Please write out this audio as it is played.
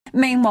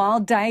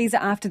Meanwhile, days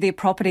after their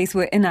properties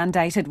were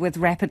inundated with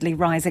rapidly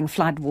rising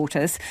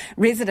floodwaters,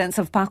 residents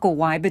of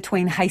Pakowhai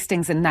between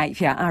Hastings and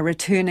Napier are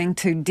returning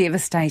to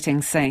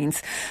devastating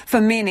scenes. For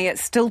many,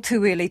 it's still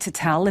too early to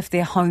tell if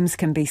their homes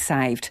can be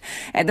saved.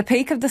 At the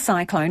peak of the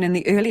cyclone in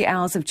the early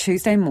hours of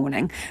Tuesday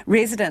morning,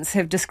 residents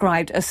have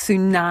described a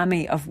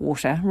tsunami of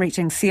water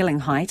reaching ceiling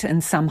height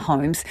in some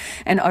homes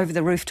and over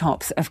the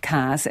rooftops of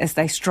cars as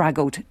they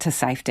struggled to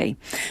safety.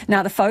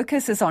 Now, the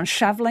focus is on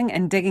shoveling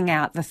and digging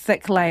out the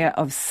thick layer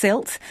of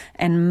silt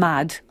and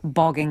mud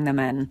bogging them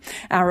in.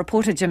 Our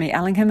reporter Jimmy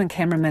Ellingham and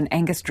cameraman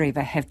Angus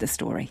Drever have the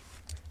story.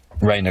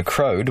 Rainer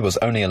Crode was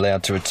only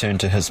allowed to return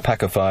to his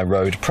Pakowhai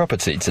Road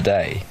property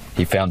today.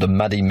 He found a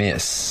muddy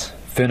mess.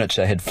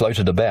 Furniture had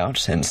floated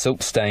about and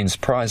silt stains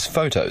prize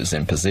photos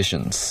and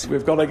possessions.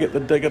 We've got to get the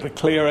digger to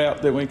clear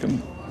out, then we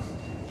can...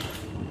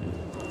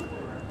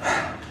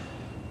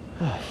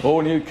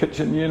 All new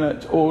kitchen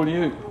units, all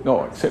new.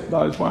 No, except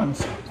those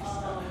ones.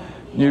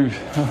 New...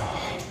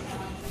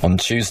 On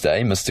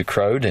Tuesday, Mr.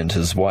 Crode and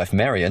his wife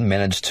Marion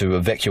managed to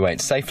evacuate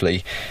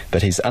safely,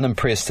 but he's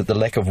unimpressed at the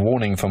lack of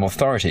warning from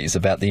authorities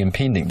about the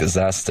impending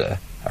disaster.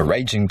 A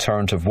raging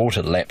torrent of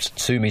water lapped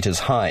 2 metres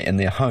high in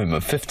their home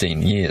of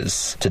 15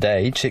 years.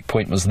 Today,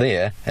 Checkpoint was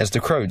there as the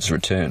Crodes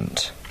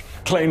returned.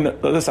 Clean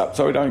this up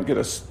so we don't get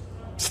a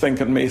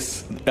stinking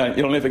mess.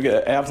 You'll never get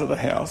it out of the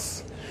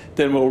house.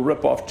 Then we'll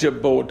rip off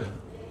jibboard.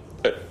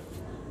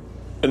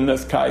 In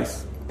this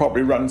case,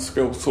 probably run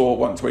skill saw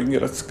once we can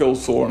get a skill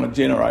saw and a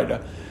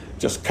generator.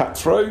 Just cut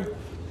through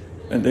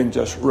and then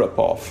just rip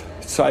off.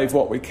 Save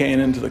what we can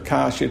into the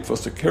car shed for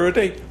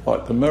security,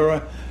 like the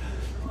mirror.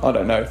 I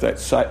don't know if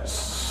that's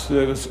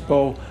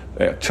serviceable.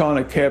 Our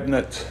china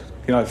cabinets,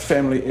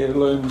 family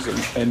heirlooms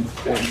and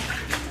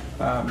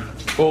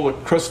all the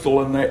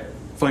crystal in that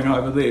thing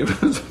over there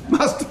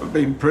must have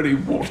been pretty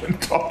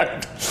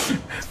watertight.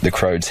 The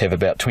Crodes have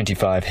about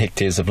 25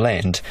 hectares of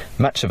land,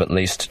 much of it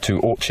leased to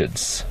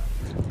orchards.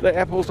 The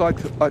apples, like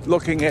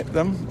looking at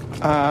them,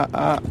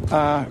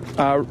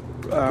 are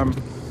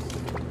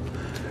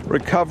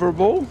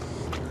recoverable.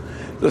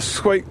 The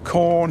sweet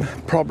corn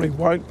probably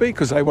won't be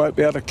because they won't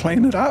be able to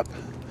clean it up.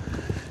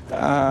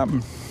 But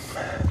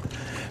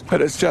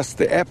it's just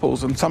the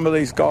apples, and some of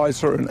these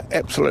guys are in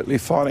absolutely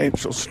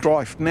financial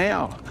strife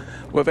now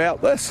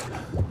without this.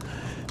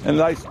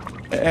 And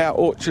our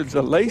orchards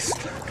are leased.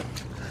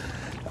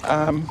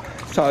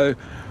 So,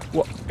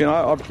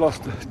 I've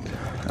lost...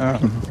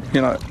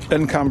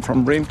 income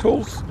from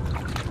rentals,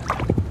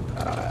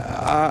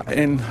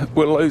 and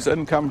we'll lose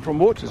income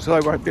from orchards, so they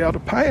won't be able to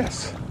pay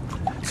us.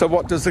 So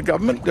what does the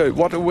government do?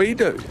 What do we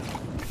do?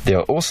 There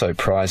are also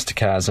prized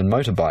cars and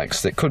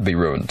motorbikes that could be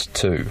ruined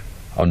too.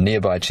 On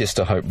nearby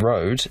Chesterhope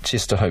Road,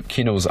 Chesterhope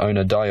Kennels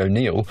owner Di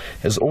O'Neill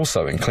is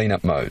also in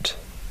clean-up mode.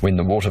 When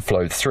the water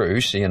flowed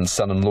through, she and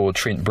son-in-law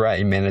Trent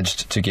Bray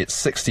managed to get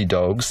 60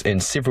 dogs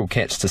and several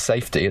cats to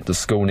safety at the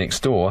school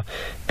next door,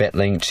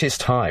 battling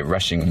chest-high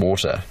rushing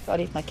water. I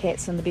left my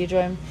cats in the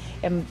bedroom,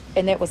 and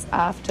that was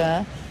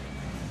after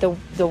the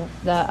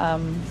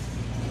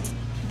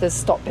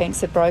stop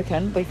banks had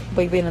broken. We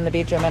went in the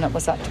bedroom and it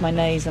was up to my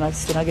knees, and I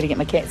said, I've got to get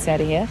my cats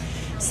out of here.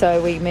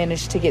 So we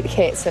managed to get the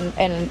cats,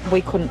 and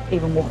we couldn't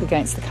even walk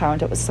against the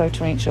current. It was so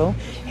torrential.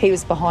 He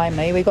was behind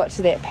me. We got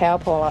to that power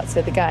pole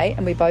outside the gate,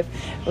 and we both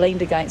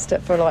leaned against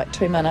it for like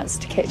 2 minutes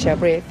to catch our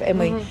breath.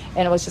 And and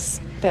it was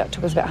just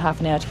took us about half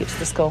an hour to get to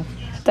the school.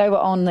 They were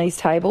on these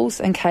tables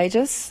in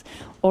cages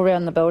all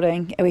around the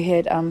building. We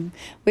had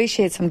we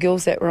actually had some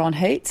girls that were on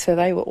heat, so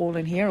they were all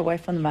in here, away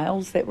from the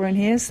males that were in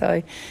here.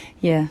 So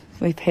yeah,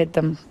 we've had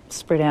them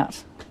spread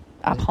out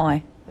up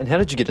high. And how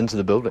did you get into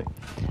the building?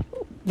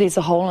 There's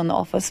a hole in the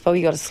office, but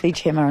we got a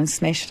sledgehammer and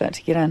smashed it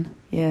to get in,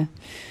 yeah.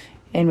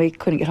 And we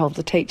couldn't get hold of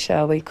the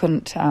teacher, we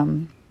couldn't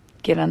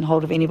get in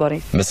hold of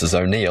anybody. Mrs.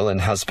 O'Neill and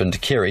husband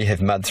Kerry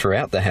have mud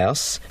throughout the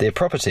house. Their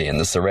property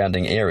and the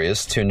surrounding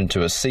areas turned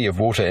into a sea of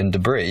water and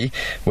debris,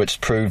 which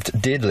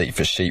proved deadly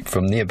for sheep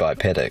from nearby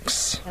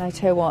paddocks. And I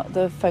tell you what,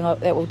 the thing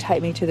that will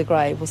take me to the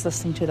grave was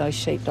listening to those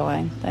sheep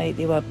dying. They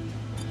were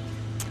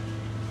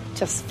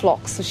just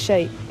flocks of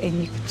sheep,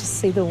 and you could just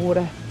see the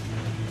water.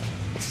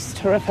 It's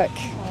terrific.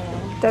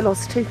 They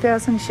lost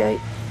 2,000 sheep.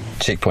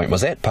 Checkpoint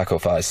was at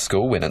Pakowhai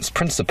School when its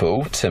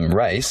principal, Tim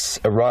Race,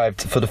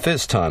 arrived for the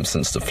first time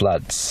since the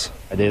floods.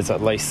 There's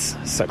at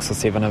least 6 or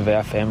 7 of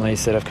our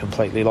families that have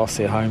completely lost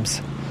their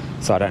homes,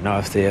 so I don't know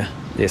if they're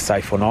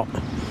safe or not.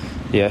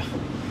 Yeah.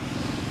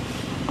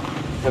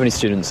 How many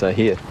students are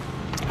here?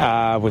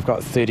 We've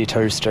got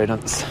 32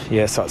 students,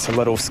 yeah, so it's a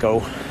little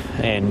school,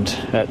 and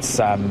it's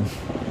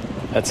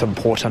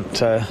important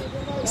to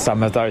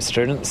some of those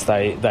students.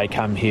 They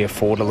come here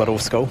for the little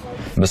school.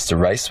 Mr.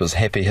 Race was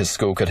happy his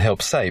school could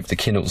help save the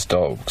Kennels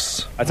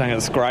dogs. I think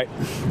it's great.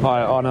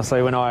 I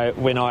honestly, when I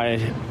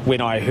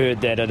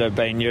heard that it had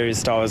been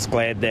used, I was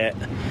glad that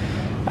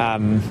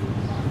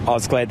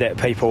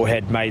people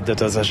had made the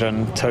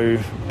decision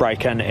to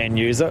break in and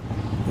use it.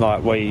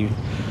 Like we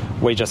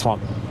just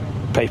want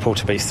people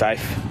to be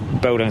safe.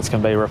 Buildings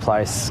can be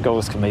replaced,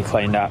 schools can be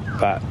cleaned up,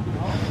 but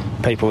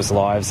people's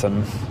lives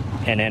and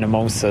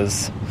animals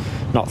is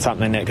not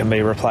something that can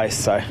be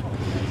replaced. So,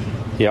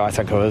 yeah, I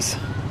think it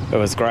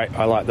was great.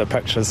 I like the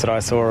pictures that I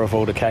saw of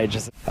all the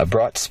cages. A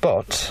bright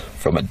spot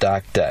from a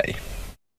dark day.